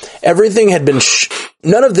escape, everything had been,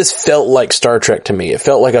 none of this felt like Star Trek to me. It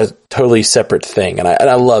felt like a totally separate thing. And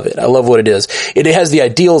I love it. I love what it is. It has the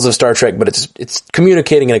ideals of Star Trek, but it's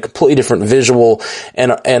communicating in a completely different visual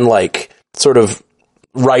and like sort of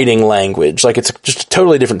writing language. Like it's just a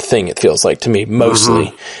totally different thing. It feels like to me,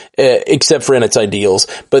 mostly, except for in its ideals.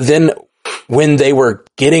 But then when they were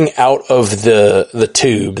getting out of the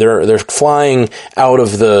tube, they're flying out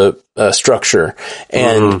of the structure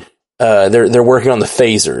and, they're working on the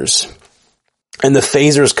phasers, and the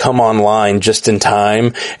phasers come online just in time.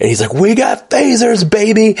 And he's like, we got phasers,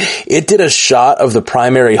 baby. It did a shot of the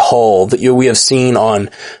primary hull that we have seen on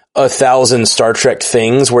 1,000 Star Trek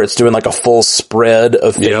things where it's doing like a full spread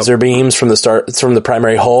of phaser beams from the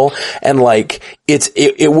primary hull. And like,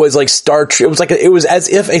 it was like it was as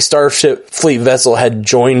if a Starship Fleet vessel had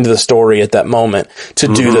joined the story at that moment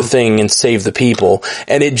to do the thing and save the people.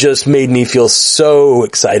 And it just made me feel so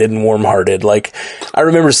excited and warm-hearted. Like, I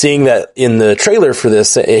remember seeing that in the trailer for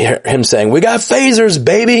this, him saying, we got phasers,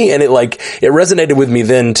 baby. And it resonated with me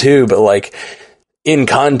then too, but like, in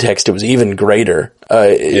context, it was even greater.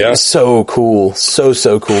 It's so cool.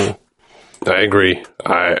 So cool. I agree.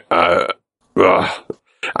 And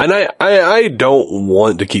I don't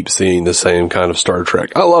want to keep seeing the same kind of Star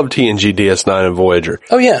Trek. I love TNG, DS9, and Voyager.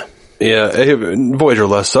 Oh yeah. Yeah, Voyager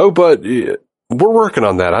less so, but we're working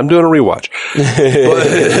on that. I'm doing a rewatch.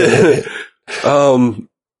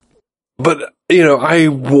 But I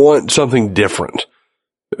want something different.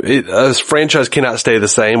 This franchise cannot stay the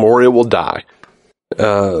same or it will die.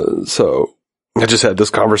 So I just had this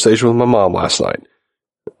conversation with my mom last night.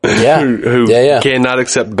 Yeah. who cannot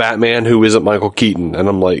accept Batman who isn't Michael Keaton. And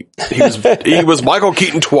I'm like, he was Michael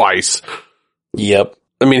Keaton twice. Yep.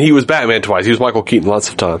 I mean, he was Batman twice. He was Michael Keaton lots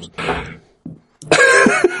of times.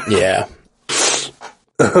 Yeah.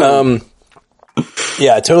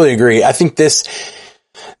 Yeah, I totally agree. I think this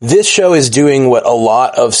show is doing what a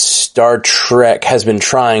lot of Star Trek has been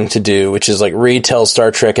trying to do, which is like retell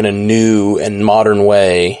Star Trek in a new and modern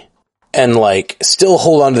way and like still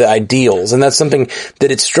hold on to the ideals. And that's something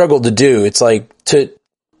that it struggled to do. It's like to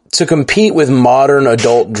compete with modern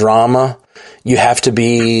adult drama, you have to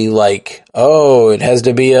be like, oh, it has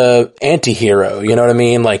to be a anti-hero. You know what I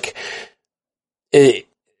mean? Like the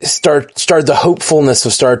hopefulness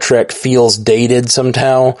of Star Trek feels dated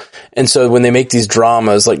somehow. And so when they make these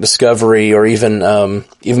dramas like Discovery or even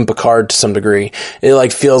Picard to some degree, it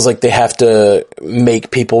like feels like they have to make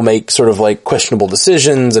people make sort of like questionable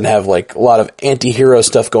decisions and have like a lot of anti-hero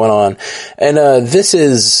stuff going on. And, this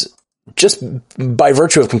is just by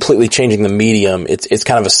virtue of completely changing the medium, it's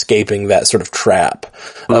kind of escaping that sort of trap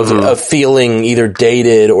of feeling either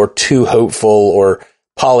dated or too hopeful or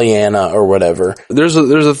Pollyanna or whatever. There's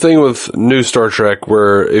a thing with new Star Trek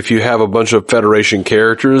where if you have a bunch of Federation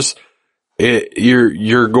characters,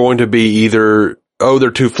 you're going to be either, oh,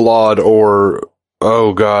 they're too flawed, or,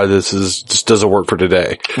 oh god, just doesn't work for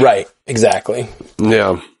today. Right. Exactly.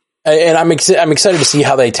 Yeah. And I'm excited to see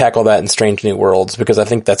how they tackle that in Strange New Worlds, because I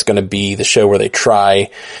think that's going to be the show where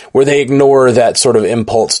they ignore that sort of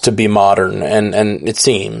impulse to be modern, and it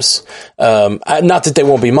seems, not that they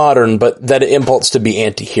won't be modern, but that impulse to be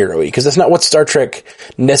anti-hero-y, because that's not what Star Trek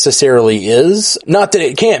necessarily is. Not that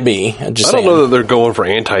it can't be. I don't know that they're going for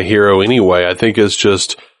anti-hero anyway. I think it's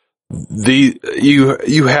just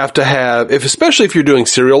you have to have, especially if you're doing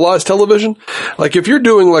serialized television, like if you're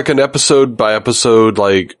doing like an episode by episode,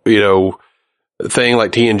 like, thing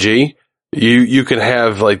like TNG, you can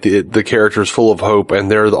have like the characters full of hope, and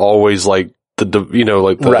they're always like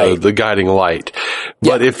the guiding light.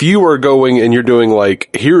 But if you are going and you're doing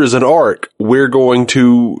like, here is an arc, we're going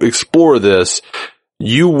to explore this,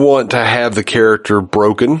 you want to have the character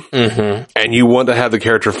broken, and you want to have the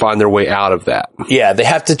character find their way out of that. Yeah, they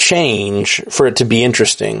have to change for it to be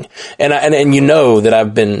interesting. And that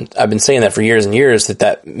I've been saying that for years and years,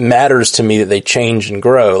 that matters to me, that they change and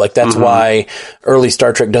grow. Like that's why early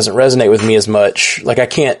Star Trek doesn't resonate with me as much. Like I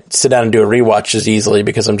can't sit down and do a rewatch as easily,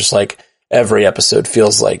 because I'm just like, every episode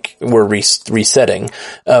feels like we're resetting,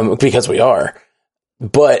 because we are.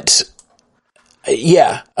 But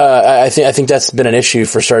yeah, I think that's been an issue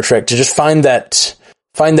for Star Trek, to just find that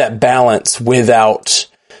balance without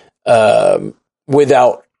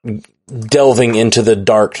delving into the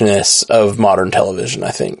darkness of modern television, I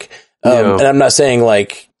think. And I'm not saying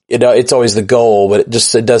like it's always the goal, but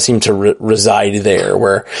it does seem to reside there,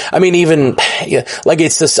 where, I mean, even, like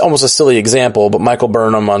it's just almost a silly example, but Michael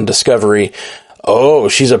Burnham on Discovery, oh,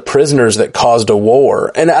 she's a prisoner that caused a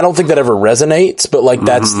war. And I don't think that ever resonates, but like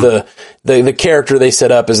that's the character they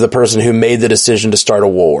set up as the person who made the decision to start a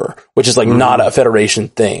war, which is like not a Federation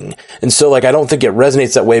thing. And so like, I don't think it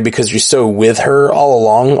resonates that way, because you're so with her all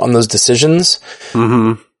along on those decisions.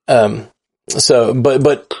 So,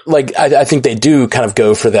 but like, I think they do kind of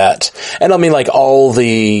go for that. And I mean, like all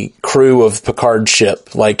the crew of Picard's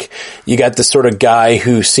ship, like you got this sort of guy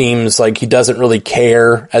who seems like he doesn't really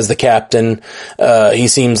care as the captain. He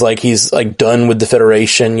seems like he's like done with the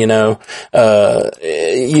Federation, you got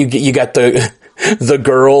the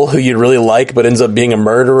girl who you really like, but ends up being a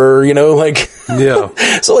murderer,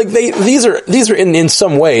 So like these are in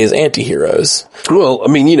some ways anti-heroes. Well, I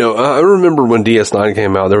mean, I remember when DS9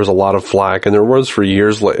 came out, there was a lot of flack, and there was for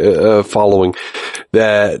years following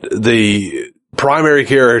that the primary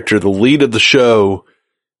character, the lead of the show,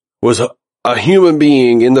 was a human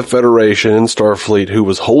being in the Federation, in Starfleet, who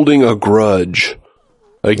was holding a grudge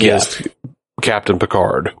against Captain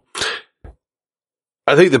Picard.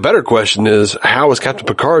 I think the better question is, how is Captain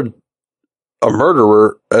Picard a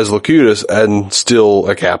murderer as Locutus and still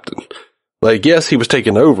a captain? Like, yes, he was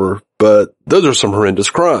taken over, but those are some horrendous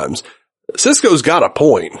crimes. Sisko's got a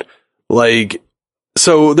point. Like,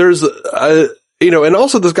 so there's, and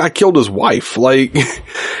also this guy killed his wife. Like,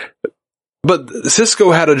 but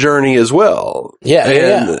Sisko had a journey as well.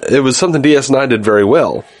 And it was something DS9 did very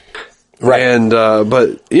well. Right. And,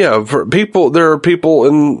 but yeah, for people, there are people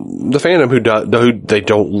in the fandom who they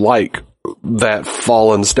don't like that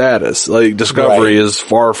fallen status. Like Discovery is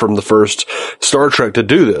far from the first Star Trek to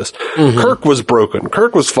do this. Kirk was broken.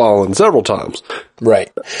 Kirk was fallen several times.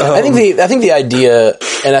 Right. I think the idea,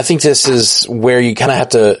 and I think this is where you kind of have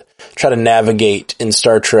to try to navigate in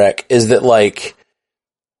Star Trek, is that like,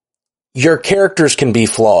 your characters can be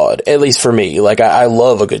flawed, at least for me. Like, I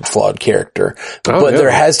love a good flawed character, but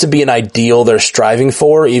there has to be an ideal they're striving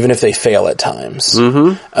for, even if they fail at times.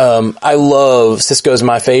 I love, Sisko's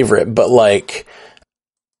my favorite, but like,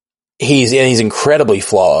 he's incredibly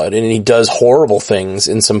flawed, and he does horrible things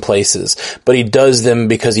in some places, but he does them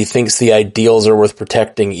because he thinks the ideals are worth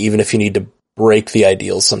protecting, even if you need to break the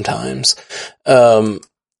ideals sometimes.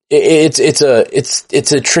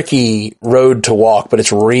 It's a tricky road to walk, but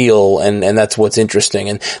it's real, and that's what's interesting.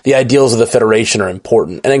 And the ideals of the Federation are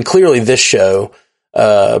important. And then clearly this show,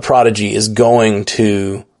 Prodigy, is going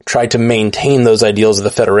to try to maintain those ideals of the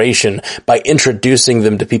Federation by introducing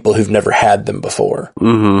them to people who've never had them before.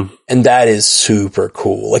 And that is super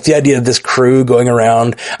cool. Like the idea of this crew going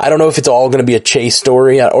around, I don't know if it's all going to be a chase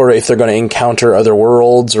story or if they're going to encounter other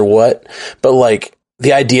worlds or what, but like,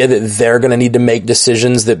 the idea that they're going to need to make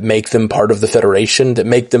decisions that make them part of the Federation, that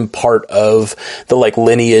make them part of the like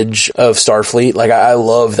lineage of Starfleet. Like I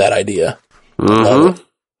love that idea. I love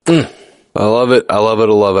it. I love it. I love it.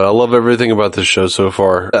 I love it. I love everything about this show so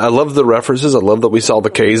far. I love the references. I love that we saw the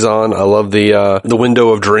Kazon. I love the Window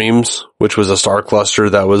of Dreams, which was a star cluster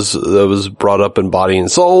that was brought up in Body and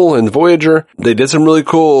Soul and Voyager. They did some really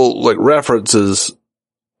cool, like, references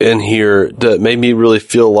in here that made me really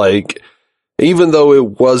feel like, even though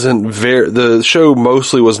it wasn't the show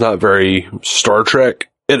mostly was not very Star Trek,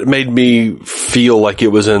 it made me feel like it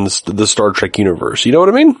was in the Star Trek universe. You know what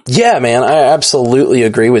I mean? Yeah, man, I absolutely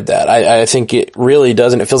agree with that. I think it really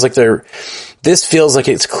doesn't. It feels like this feels like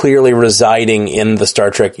it's clearly residing in the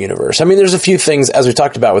Star Trek universe. I mean, there's a few things, as we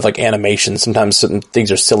talked about with like animation, sometimes certain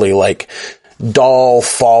things are silly, like doll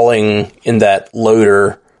falling in that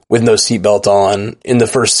loader with no seatbelt on in the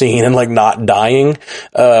first scene and like not dying.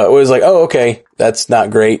 It was like, oh, okay, that's not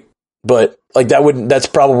great. But like that's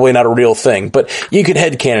probably not a real thing, but you could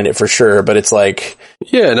headcanon it for sure. But it's like,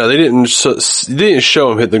 yeah, no, they didn't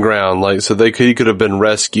show him hit the ground. Like, so he could have been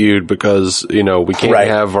rescued because, we can't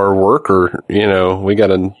have our worker, we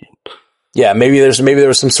gotta. Yeah, maybe there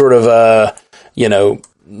was some sort of,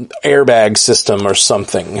 airbag system or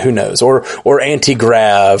something. Who knows? Or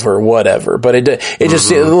anti-grav or whatever. But it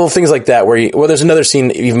just, little things like that where there's another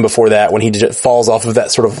scene even before that when he falls off of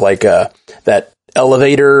that sort of like, that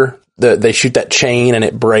elevator. They shoot that chain and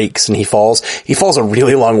it breaks and he falls a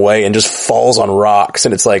really long way and just falls on rocks.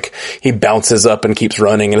 And it's like, he bounces up and keeps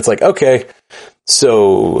running. And it's like, okay,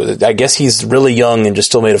 so I guess he's really young and just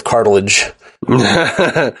still made of cartilage.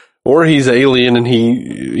 Or he's alien and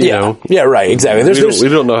he, know. Yeah, right. Exactly. We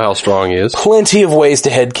don't know how strong he is. Plenty of ways to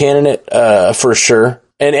headcanon it, for sure.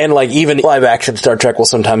 And like even live action Star Trek will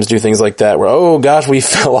sometimes do things like that where, oh gosh, we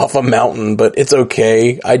fell off a mountain, but it's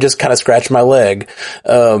okay. I just kind of scratched my leg.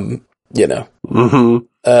 But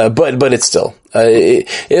it's still,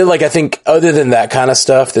 like, I think other than that kind of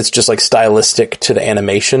stuff, that's just like stylistic to the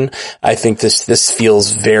animation. I think this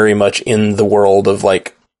feels very much in the world of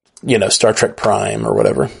like, Star Trek Prime or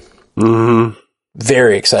whatever. Mm-hmm.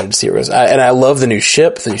 Very excited to see it. And I love the new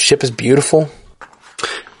ship. The new ship is beautiful.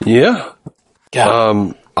 Yeah.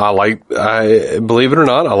 Yeah. I believe it or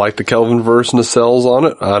not, I like the Kelvin verse nacelles on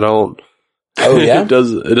it. I don't. Oh yeah. It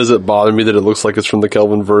doesn't bother me that it looks like it's from the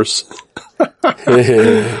Kelvin verse.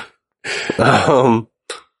 It's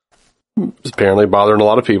apparently bothering a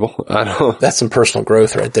lot of people. I don't. That's some personal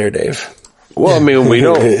growth right there, Dave. Well, I mean, we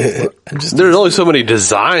don't. There's only so many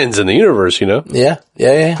designs in the universe, Yeah.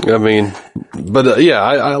 I mean, but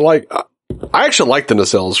I actually like the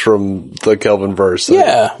nacelles from the Kelvin verse.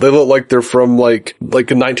 Yeah. They look like they're from like a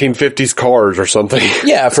 1950s cars or something.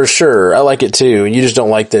 Yeah, for sure. I like it too. You just don't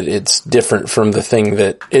like that it's different from the thing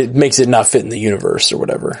that it makes it not fit in the universe or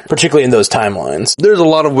whatever, particularly in those timelines. There's a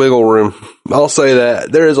lot of wiggle room. I'll say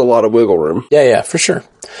that. There is a lot of wiggle room. Yeah, for sure.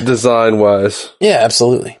 Design wise. Yeah,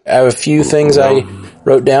 absolutely. I have a few things I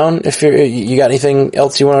wrote down. If you got anything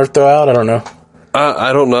else you want to throw out? I don't know.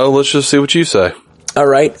 I don't know. Let's just see what you say. All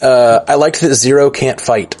right. I liked that Zero can't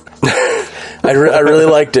fight. I really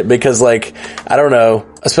liked it because, like, I don't know,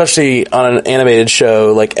 especially on an animated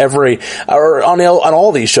show, like on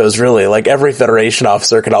all these shows, really, like every Federation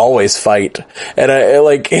officer could always fight. And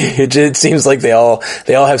it seems like they all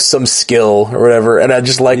have some skill or whatever. And I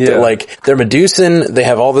just like that, like, they're Medusan, they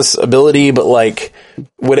have all this ability, but like,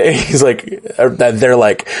 he's like, they're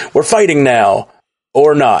like, we're fighting now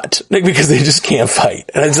or not, because they just can't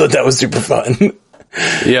fight. And I just thought that was super fun.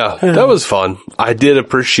 Yeah, that was fun. I did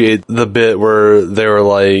appreciate the bit where they were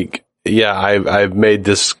like, yeah, I've made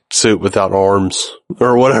this suit without arms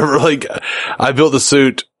or whatever. Like, I built the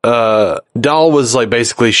suit. Dahl was like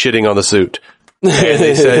basically shitting on the suit. And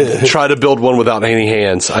they said, try to build one without any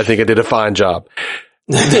hands. I think I did a fine job.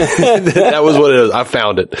 That was what it is. I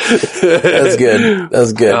found it. That's good. That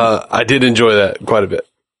was good. I did enjoy that quite a bit.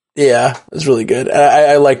 Yeah, it was really good.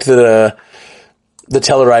 I liked that, the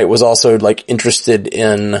Tellarite was also like interested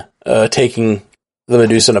in taking the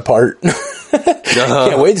Medusan apart.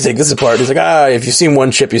 Can't wait to take this apart. He's like, if you've seen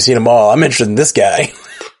one ship, you've seen them all. I'm interested in this guy.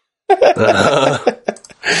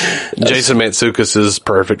 Jason Mantzoukas is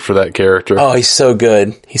perfect for that character. Oh, he's so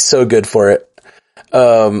good. He's so good for it.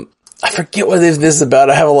 I forget what this is about.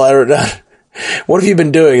 I have a lot written down. What have you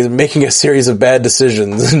been doing? Making a series of bad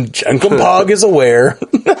decisions. Junkum is aware.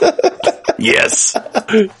 Yes,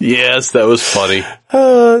 that was funny.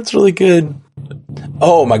 It's really good.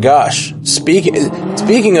 Oh my gosh. Speaking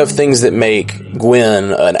of things that make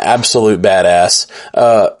Gwen an absolute badass,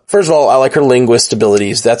 first of all, I like her linguist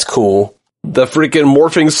abilities. That's cool. The freaking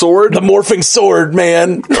morphing sword? The morphing sword,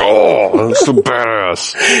 man. Oh, that's so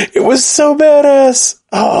badass. It was so badass.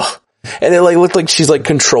 Oh. And it like looked like she's like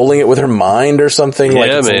controlling it with her mind or something. Like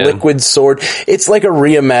it's a liquid sword. It's like a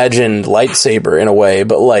reimagined lightsaber in a way,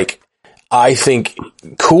 but like, I think,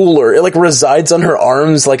 cooler. It like resides on her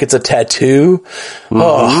arms like it's a tattoo.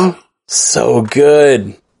 Oh, so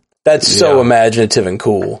good. That's so imaginative and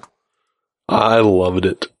cool. I loved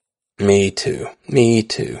it. Me too.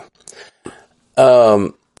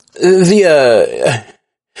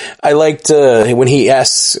 I liked when he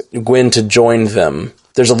asks Gwen to join them.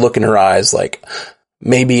 There's a look in her eyes, like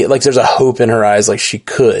maybe like there's a hope in her eyes, like she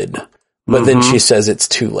could, but then she says it's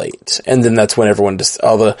too late, and then that's when everyone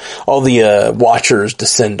all the watchers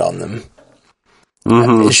descend on them,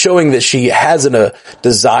 showing that she has a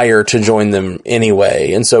desire to join them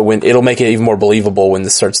anyway, and so when it'll make it even more believable when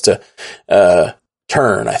this starts to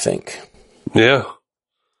turn. I think. Yeah,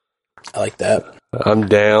 I like that. I'm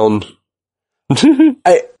down.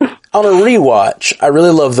 On a rewatch, I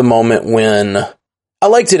really love the moment when I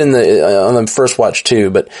liked it on the first watch too,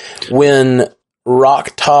 but when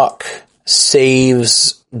Rok-Tahk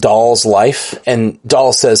saves Doll's life and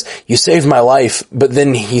Doll says, "You saved my life," but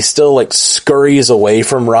then he still like scurries away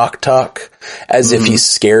from Rok-Tahk as if he's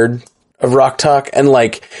scared of Rok-Tahk, and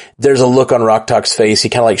like there's a look on Rok-Tahk's face. He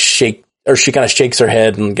kind of like she kind of shakes her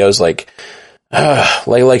head and goes like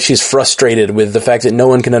she's frustrated with the fact that no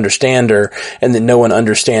one can understand her and that no one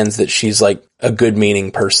understands that she's like a good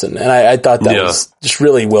meaning person. And I thought that was just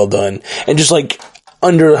really well done. And just like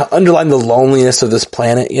underline the loneliness of this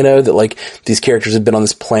planet, you know, that like these characters have been on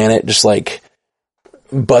this planet just like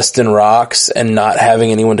busting rocks and not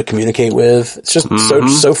having anyone to communicate with. It's just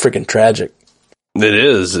so freaking tragic. It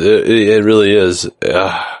is. It really is.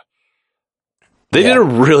 They did a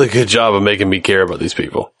really good job of making me care about these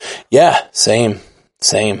people. Yeah, same.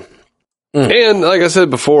 And like I said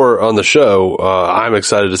before on the show, I'm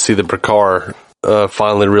excited to see the Picard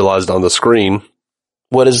finally realized on the screen.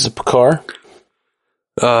 What is the Picard?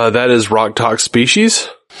 That is Rok-Tahk's species.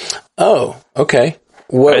 Oh, okay.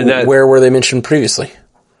 Where were they mentioned previously?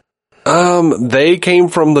 They came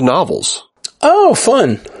from the novels. Oh,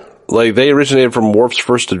 fun. Like, they originated from Worf's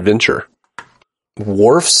First Adventure.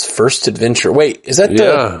 Worf's First Adventure. Wait, is that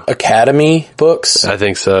the Academy books? I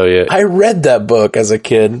think so, yeah. I read that book as a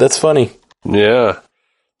kid. That's funny. Yeah.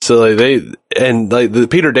 So like the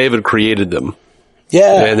Peter David created them.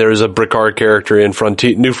 Yeah. And there's a Picard character in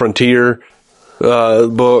New Frontier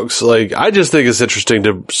books. Like, I just think it's interesting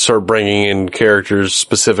to start bringing in characters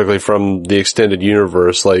specifically from the extended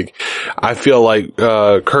universe. Like, I feel like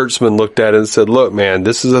Kurtzman looked at it and said, "Look, man,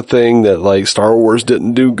 this is a thing that like Star Wars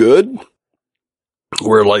didn't do good."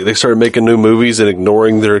 Where like they started making new movies and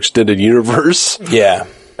ignoring their extended universe. Yeah.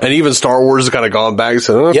 And even Star Wars has kind of gone back and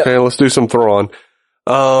said, "Okay, let's do some Thrawn."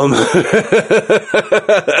 Oh,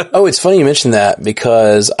 it's funny you mentioned that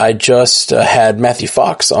because I just had Matthew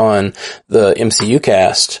Fox on the MCU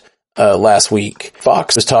cast last week.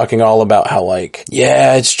 Fox was talking all about how like,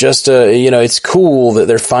 it's just it's cool that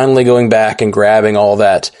they're finally going back and grabbing all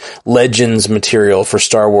that Legends material for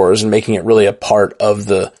Star Wars and making it really a part of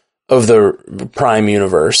the Prime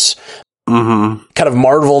universe. Kind of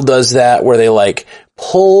Marvel does that where they like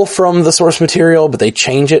pull from the source material, but they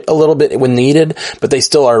change it a little bit when needed, but they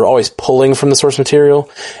still are always pulling from the source material.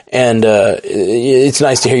 And, it's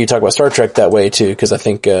nice to hear you talk about Star Trek that way too, because I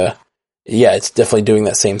think, it's definitely doing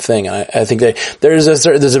that same thing. I think there's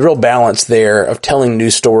a real balance there of telling new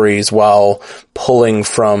stories while pulling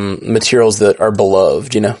from materials that are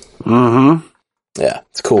beloved, you know? Yeah,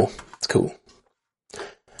 it's cool. It's cool.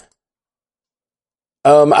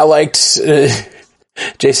 I liked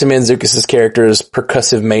Jason Mantzoukas' character's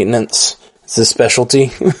percussive maintenance. It's his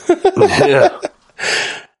specialty. Yeah.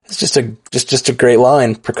 It's just a great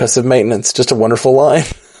line. Percussive maintenance. Just a wonderful line.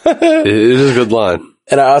 It is a good line.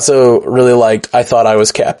 And I also really liked I Thought I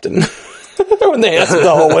Was Captain. When they asked the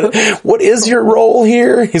whole, what is your role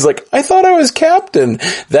here? He's like, I thought I was captain.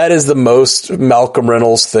 That is the most Malcolm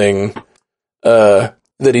Reynolds thing,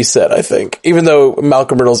 that he said, I think. Even though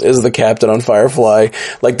Malcolm Reynolds is the captain on Firefly,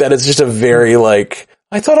 like that is just a very like,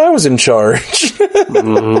 I thought I was in charge.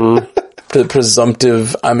 The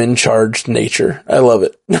presumptive, I'm in charge nature. I love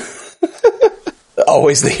it.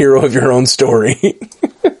 Always the hero of your own story.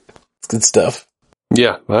 It's good stuff.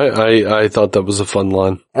 Yeah, I thought that was a fun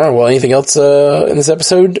line. All right, well, anything else in this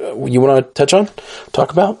episode you want to touch on,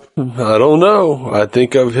 talk about? I don't know. I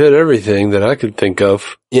think I've hit everything that I could think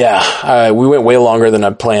of. Yeah, we went way longer than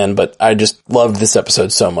I planned, but I just loved this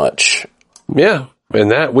episode so much. Yeah,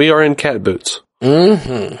 and that we are in cat boots.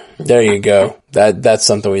 There you go. That's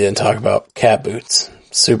something we didn't talk about. Cat boots.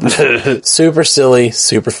 Super silly,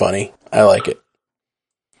 super funny. I like it.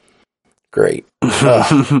 Great.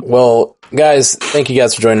 Well, guys, thank you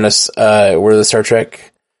guys for joining us. We're the Star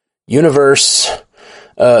Trek Universe,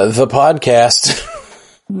 the podcast.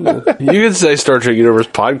 You could say Star Trek Universe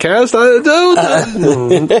podcast.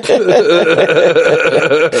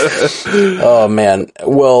 Oh man.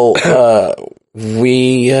 Well, we'll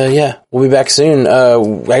be back soon.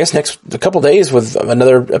 I guess a couple days with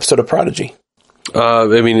another episode of Prodigy. I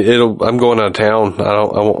mean, I'm going out of town. I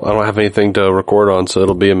don't have anything to record on, so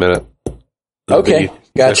it'll be a minute. Okay.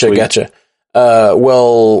 Gotcha.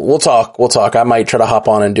 Well, we'll talk. I might try to hop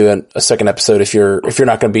on and do a second episode if you're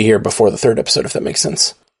not going to be here before the third episode, if that makes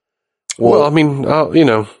sense. Well, I mean, I'll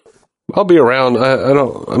be around.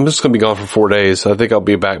 I'm just going to be gone for 4 days. I think I'll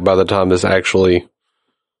be back by the time we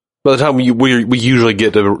usually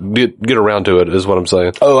get around to it, is what I'm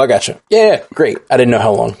saying. Oh, I gotcha. Yeah, great. I didn't know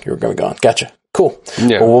how long you were going to be gone. Gotcha. Cool.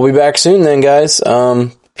 Yeah. Well, we'll be back soon then, guys.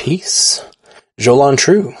 Peace. Jolan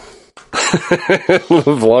True.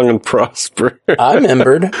 Live long and prosper. I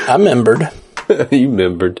membered. You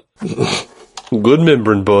membered. Good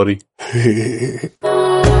membering, buddy.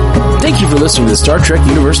 Thank you for listening to the Star Trek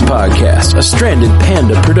Universe Podcast, a Stranded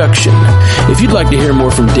Panda production. If you'd like to hear more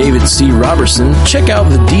from David C. Robertson, check out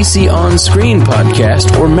the DC On Screen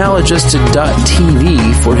podcast or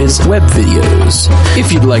maladjusted.tv for his web videos.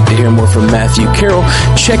 If you'd like to hear more from Matthew Carroll,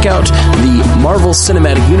 check out the Marvel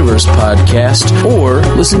Cinematic Universe podcast or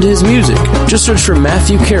listen to his music. Just search for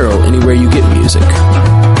Matthew Carroll anywhere you get music.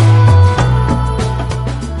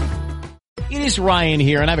 It is Ryan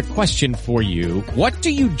here, and I have a question for you. What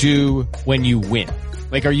do you do when you win?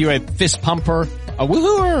 Like, are you a fist pumper, a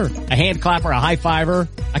woohooer, a hand clapper, a high fiver?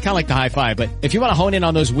 I kind of like the high five, but if you want to hone in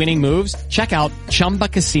on those winning moves, check out Chumba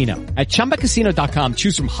Casino. At ChumbaCasino.com,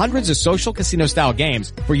 choose from hundreds of social casino-style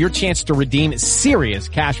games for your chance to redeem serious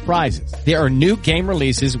cash prizes. There are new game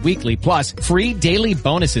releases weekly, plus free daily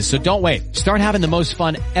bonuses, so don't wait. Start having the most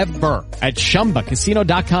fun ever at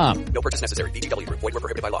ChumbaCasino.com. No purchase necessary. VGW Group. Void where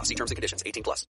prohibited by law. See terms and conditions. 18+.